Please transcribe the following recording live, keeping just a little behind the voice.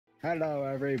Hello,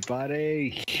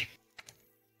 everybody.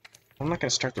 I'm not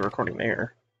gonna start the recording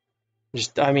there.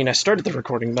 I mean, I started the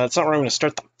recording, but that's not where I'm gonna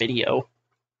start the video.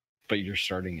 But you're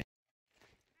starting it.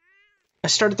 I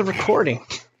started the recording.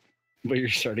 But you're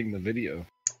starting the video.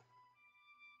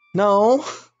 No.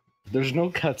 There's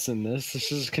no cuts in this.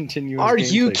 This is continuous. Are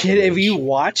you kidding? Have you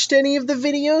watched any of the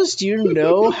videos? Do you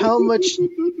know how much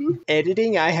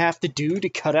editing I have to do to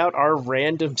cut out our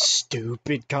random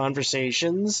stupid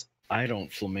conversations? I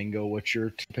don't flamingo what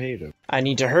you're paid of. I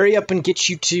need to hurry up and get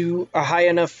you to a high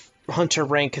enough hunter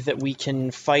rank that we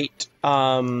can fight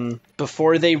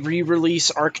before they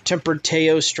re-release Arc-Tempered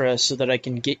Teostra so that I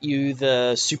can get you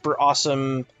the super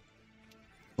awesome,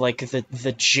 like, the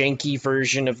janky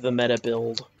version of the meta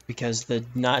build. Because the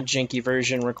not janky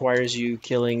version requires you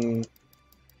killing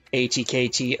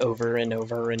ATKT over and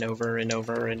over and over and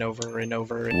over and over and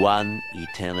over. One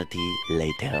eternity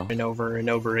later. And over and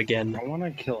over again. I want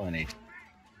to kill an AT.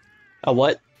 A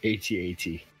what? AT.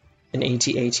 An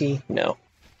AT-AT? No.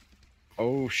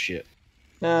 Oh shit.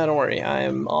 Nah, don't worry, I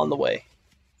am on the way.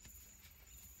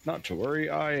 Not to worry,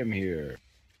 I am here.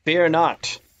 Fear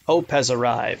not, hope has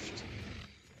arrived.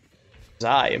 'Cause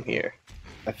I am here.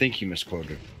 I think you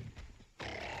misquoted.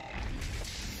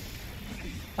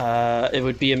 It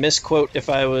would be a misquote if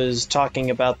I was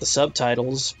talking about the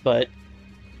subtitles, but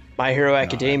My Hero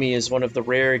Academia is one of the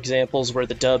rare examples where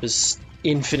the dub is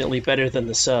infinitely better than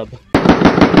the sub.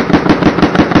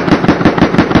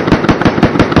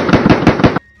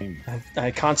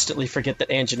 I constantly forget that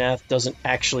Anjanath doesn't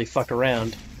actually fuck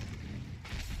around.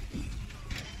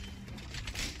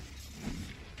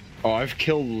 Oh, I've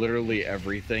killed literally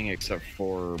everything except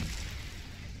for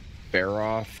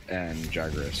Baroth and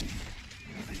Jagras.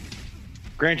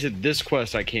 Granted, this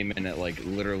quest I came in at, like,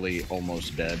 literally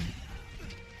almost dead.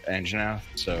 Anjanath,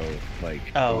 so, like,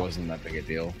 it wasn't that big a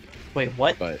deal. Wait,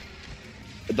 what? But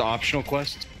the optional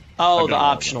quest? Oh, the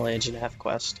optional Anjanath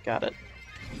quest. Got it.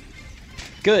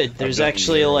 Good. There's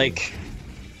actually, like,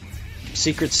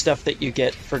 secret stuff that you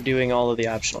get for doing all of the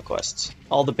optional quests.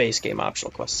 All the base game optional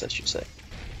quests, I should say.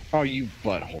 Oh, you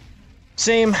butthole.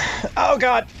 Same. Oh,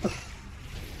 God.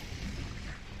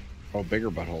 Oh,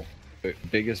 bigger butthole.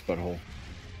 Biggest butthole.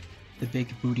 The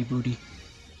big booty.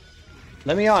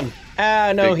 Let me on.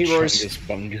 Ah, no, big he roars.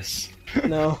 Bungus.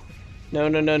 No.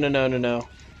 No.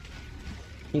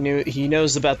 He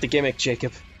knows about the gimmick,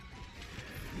 Jacob.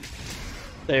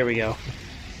 There we go.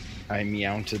 I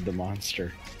mounted the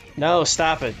monster. No,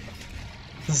 stop it.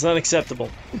 This is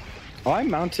unacceptable. Oh, I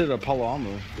mounted a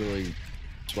Palamu really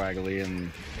swaggily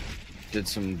and did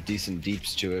some decent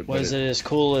deeps to it. Was it as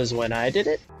cool as when I did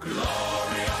it? Glorious.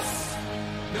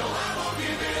 No, I won't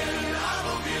give in. I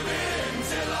won't give in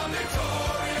till I'm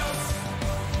victorious.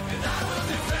 And I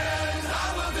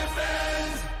will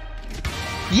defend.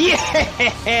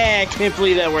 Yeah! I can't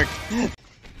believe that worked.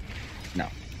 No.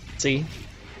 See?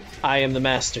 I am the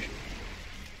master.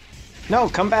 No,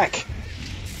 come back.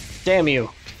 Damn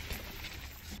you.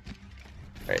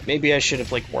 Alright, maybe I should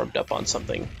have, like, warmed up on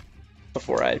something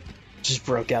before I just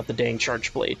broke out the dang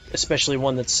charge blade. Especially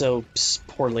one that's so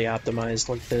poorly optimized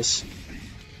like this.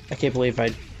 I can't believe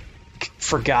I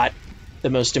forgot the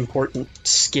most important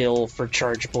skill for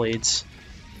charge blades.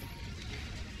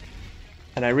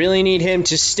 And I really need him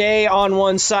to stay on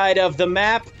one side of the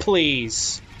map,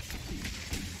 please.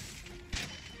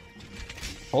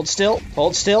 Hold still.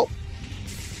 Hold still.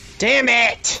 Damn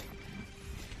it!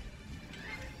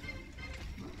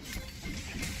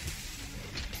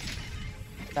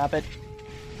 Stop it.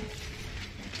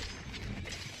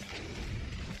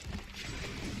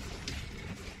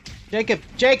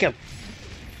 Jacob!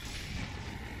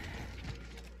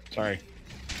 Sorry.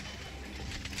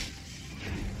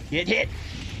 Get hit!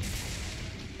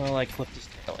 Well, I clipped his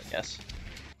tail, I guess.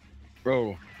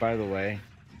 Oh, by the way,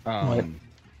 What?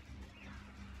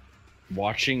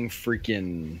 watching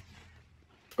freaking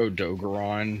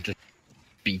Odogaron just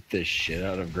beat the shit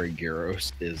out of Great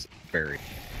Gyros is very...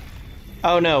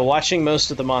 Oh no, watching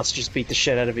most of the monsters beat the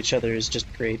shit out of each other is just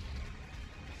great.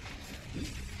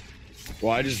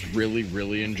 Well, I just really,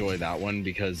 really enjoy that one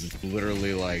because it's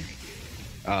literally like,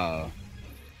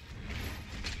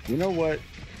 you know what?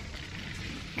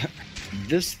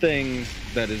 This thing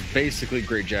that is basically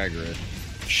Great Jagras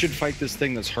should fight this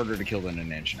thing that's harder to kill than an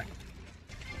Anjanath.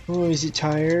 Oh, is it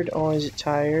tired? Oh, is it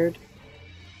tired?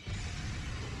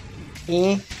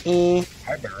 Hi,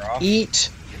 Baroth. Eat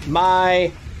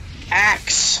my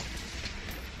axe!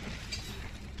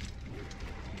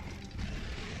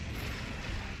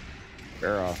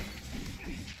 Baroth.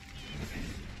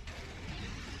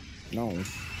 No.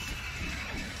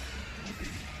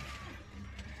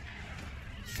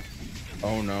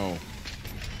 Oh no.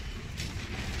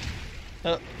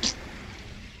 Oh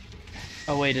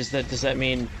wait, does that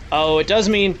mean? Oh, it does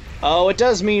mean. Oh, it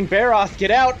does mean. Baroth,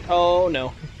 get out! Oh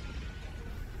no.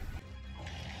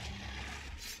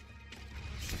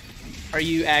 Are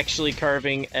you actually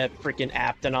carving a freaking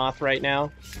Aptonoth right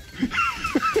now?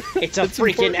 It's a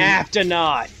freaking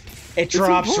Aptonoth! It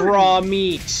drops raw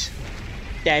meat!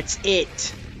 That's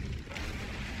it!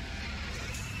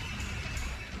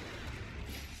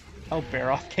 Oh,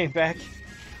 Baroth came back.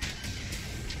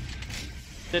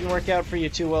 Didn't work out for you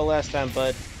too well last time,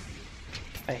 bud.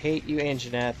 I hate you,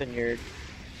 Anjanath, and your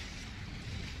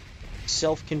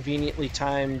self-conveniently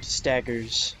timed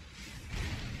staggers.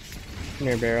 Come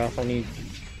here, Baroth. I need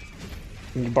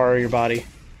to borrow your body.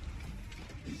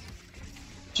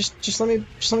 Just let me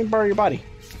borrow your body.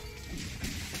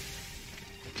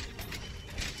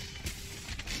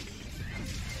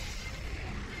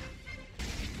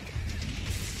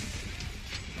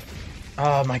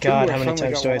 Oh my god, how many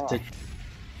times do I have to...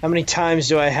 How many times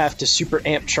do I have to super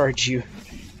amp charge you?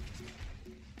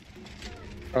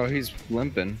 Oh, he's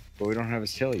limping, but we don't have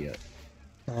his tail yet.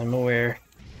 I'm aware.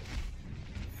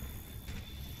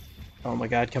 Oh my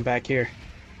god, come back here.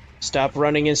 Stop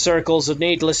running in circles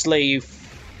needlessly, you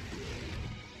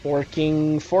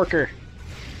forking forker.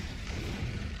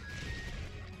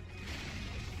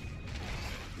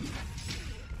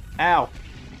 Ow.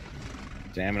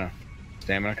 Stamina.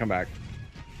 Stamina, come back.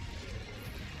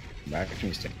 Back to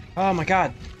me, Stamina. Oh my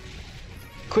god.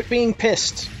 Quit being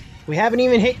pissed. We haven't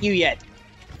even hit you yet.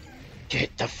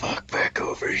 Get the fuck back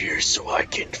over here so I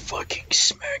can fucking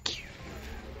smack you.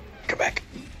 Come back.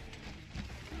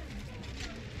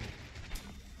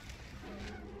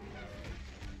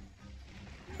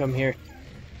 Come here.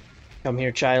 Come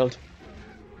here, child.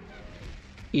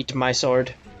 Eat my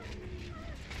sword.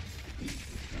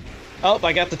 Oh,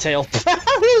 I got the tail. It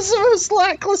was the most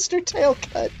lackluster tail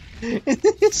cut in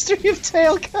the history of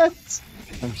tail cuts.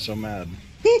 I'm so mad.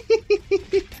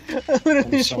 I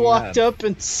literally just walked up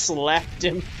and slapped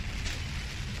him.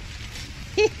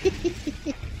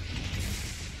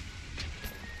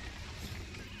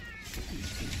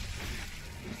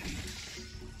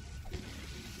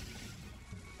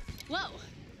 Whoa.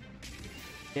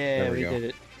 Yeah, we did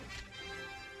it.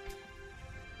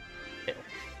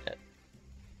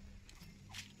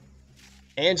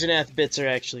 Anjanath bits are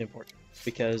actually important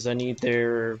because I need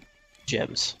their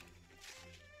gems.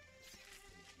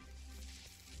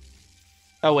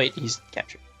 Oh wait, he's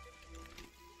captured.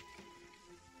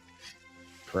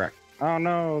 Correct. Oh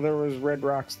no, there was red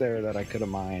rocks there that I could have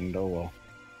mined. Oh well.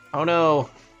 Oh no.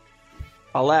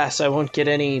 Alas, I won't get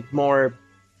any more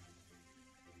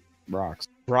Rocks.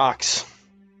 rocks.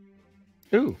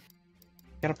 Ooh.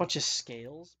 Got a bunch of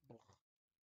scales.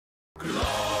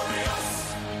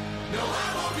 Glorious. No,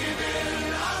 I